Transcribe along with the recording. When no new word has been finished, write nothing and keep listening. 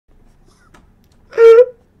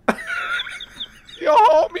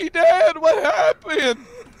called me dad. What happened?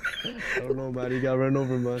 I don't know, man. He got run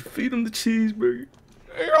over, man. Feed him the cheeseburger.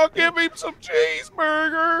 Here, I'll give him some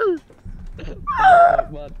cheeseburger.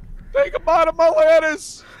 Man. Take a bite of my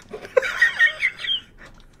lettuce.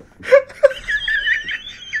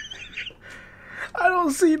 I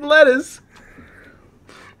don't see lettuce.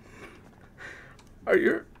 Are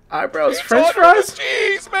your eyebrows It's French under fries? the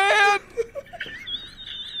cheese, man.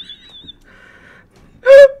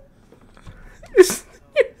 Is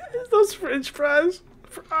those French fries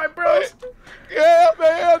for eyebrows? Yeah,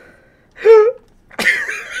 man.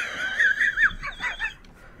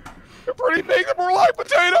 They're pretty big. They're more like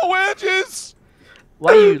potato wedges.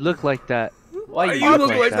 Why you look like that? Why you you look look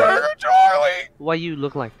like like that? Cheeseburger Charlie. Why you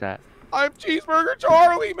look like that? I'm Cheeseburger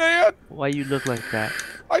Charlie, man. Why you look like that?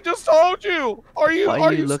 I just told you. Are you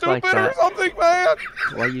Why you stupid look like or that? something, man?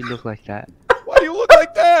 Why you look like that? Why do you look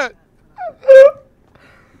like that?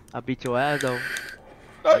 I beat your ass though.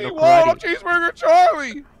 No, I know you won't. I'm karate. Cheeseburger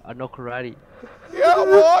Charlie. I know karate. Yeah,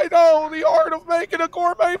 well, I know the art of making a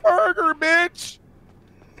gourmet burger, bitch.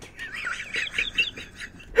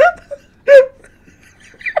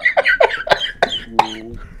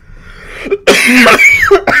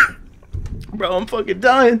 Bro, I'm fucking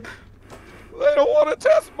dying. They don't want to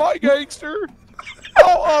test my gangster. Go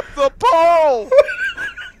up the pole.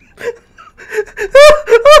 Hit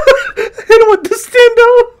him with the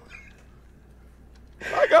stendo.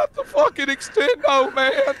 I got the fucking extendo,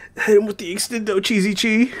 man. Hit him with the extendo, cheesy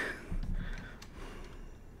chee.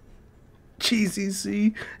 Cheesy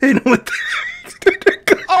C. Hit him with the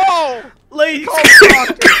extendo. Oh, Ladies,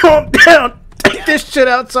 Doctor. calm down. Take this shit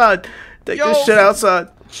outside. Take Yo. this shit outside.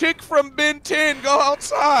 Chick from Ben 10, go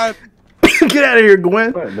outside. Get out of here,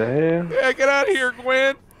 Gwen. What the hell? Yeah, get out of here,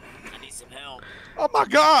 Gwen. I need some help. Oh my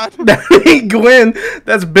God. That ain't Gwen.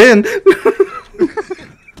 That's Ben.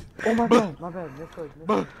 Oh my god, my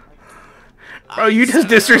bad. Bro, you just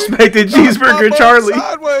disrespected Knock my Cheeseburger butt Charlie.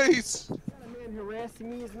 Sideways. Man harassing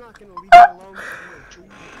me is not gonna leave me alone.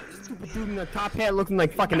 Stupid dude in the top hat looking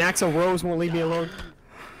like fucking Axl Rose won't leave me alone.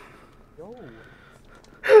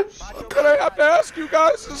 But I have to ask you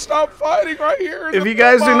guys to stop fighting right here. In If the you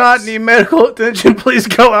guys do mailbox. not need medical attention, please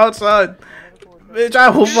go outside. Bitch, I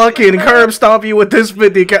will fucking curb stomp you with this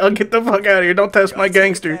 50 cal. Get the fuck out of here. Don't test my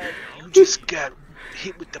gangster. You just got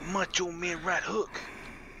hit with the Macho Man right hook.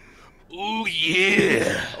 Ooh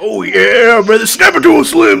yeah. Oh yeah, brother. Snap into a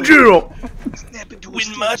Slim Jim. Snap into a When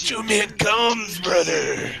Slim Macho Jim. Man comes,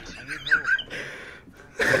 brother.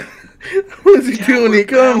 What's he doing when he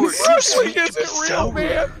comes? Wrestling isn't real,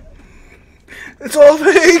 man. It's all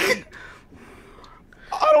fake.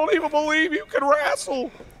 I don't even believe you can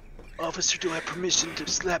wrestle. Officer, do I have permission to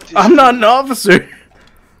slap this? I'm not an officer. You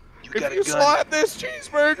If got a you gun. slap this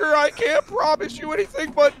cheeseburger, I can't promise you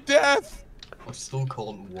anything but death. I still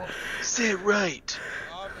can't what? Say it right.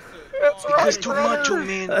 That's Because right, to Macho brother.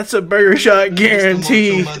 Man. That's a burger shot Mr.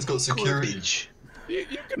 guarantee. Man's got security. Garbage. You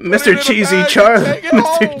can put it Mr. in a Cheesy bag and Charlie. take it Mr.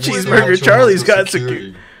 home with you. Cheeseburger Macho Charlie's Man's got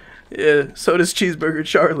security. Yeah, so does Cheeseburger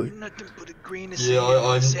Charlie. Nothing but a grain of Yeah, sand.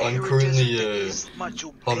 I'm Sahara currently, Desert is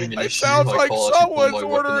Macho having Man. an It issue. sounds I like can't actually pull someone's my weapon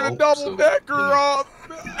ordering a out, double so, decker you know.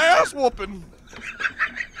 ass whooping.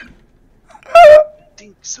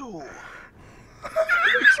 Think so.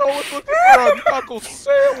 Someone's looking for a knuckle He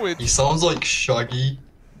sandwich. sounds like Shaggy,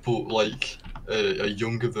 but like a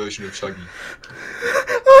younger version of Shaggy.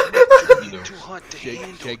 You know. Too hot to Shaggy-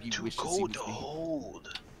 handle, Shaggy too wishes he cold was to me.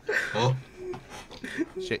 hold. Huh?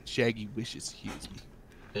 Shaggy wishes he was me.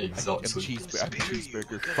 I'm Exactly.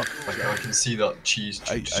 cheeseburger. Fuck I can see that cheese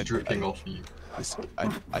just dripping off of you. Listen,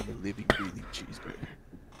 I'm a living, breathing cheeseburger.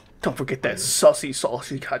 Don't forget that saucy sauce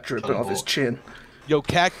he got dripping off his chin. Yo,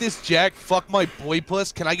 Cactus Jack, fuck my boy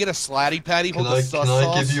puss. Can I get a slatty patty Can with the I sus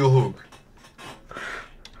sauce? give you a hug?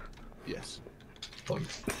 Yes.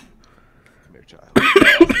 Thanks. Come here, child.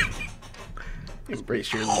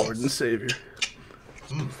 Embrace your Lord and Savior.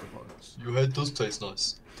 Your head does taste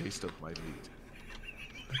nice. Taste of my meat.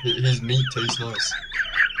 His meat tastes nice.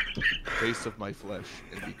 Taste of my flesh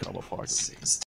and become a part of me.